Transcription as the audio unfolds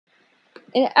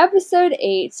In episode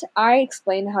 8, I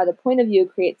explained how the point of view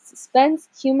creates suspense,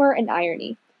 humor, and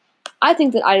irony. I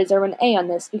think that I deserve an A on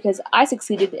this because I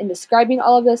succeeded in describing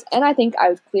all of this, and I think I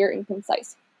was clear and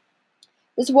concise.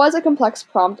 This was a complex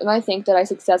prompt, and I think that I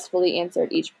successfully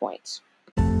answered each point.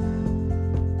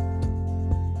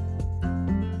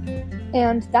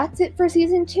 And that's it for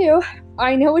Season 2.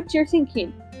 I know what you're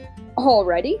thinking.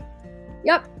 Already?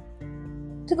 Yep.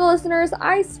 To the listeners,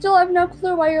 I still have no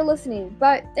clue why you're listening,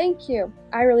 but thank you.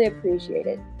 I really appreciate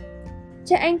it.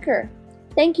 To Anchor,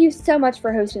 thank you so much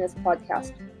for hosting this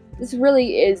podcast. This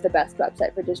really is the best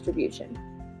website for distribution.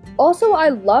 Also, I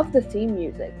love the theme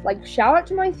music. Shout out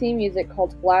to my theme music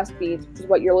called Glass Beats, which is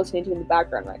what you're listening to in the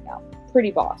background right now.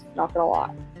 Pretty boss, not gonna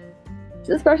lie.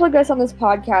 To the special guests on this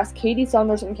podcast, Katie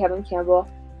Saunders and Kevin Campbell,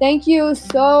 thank you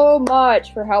so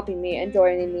much for helping me and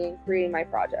joining me in creating my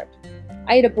project.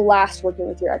 I had a blast working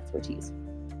with your expertise.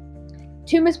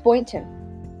 To Miss Boynton,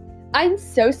 I'm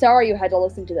so sorry you had to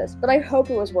listen to this, but I hope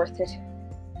it was worth it.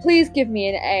 Please give me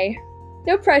an A.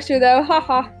 No pressure though,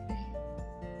 haha.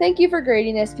 Thank you for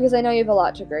grading this because I know you have a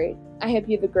lot to grade. I hope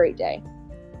you have a great day.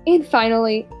 And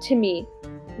finally, to me,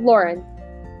 Lauren,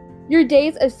 your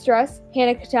days of stress,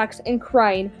 panic attacks, and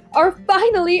crying are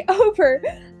finally over.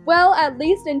 Well, at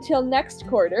least until next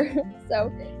quarter.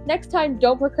 So, next time,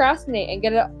 don't procrastinate and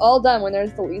get it all done when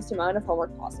there's the least amount of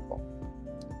homework possible.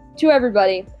 To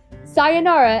everybody,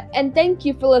 sayonara, and thank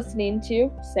you for listening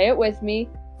to, say it with me,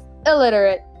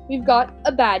 Illiterate. We've got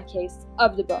a bad case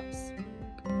of the books.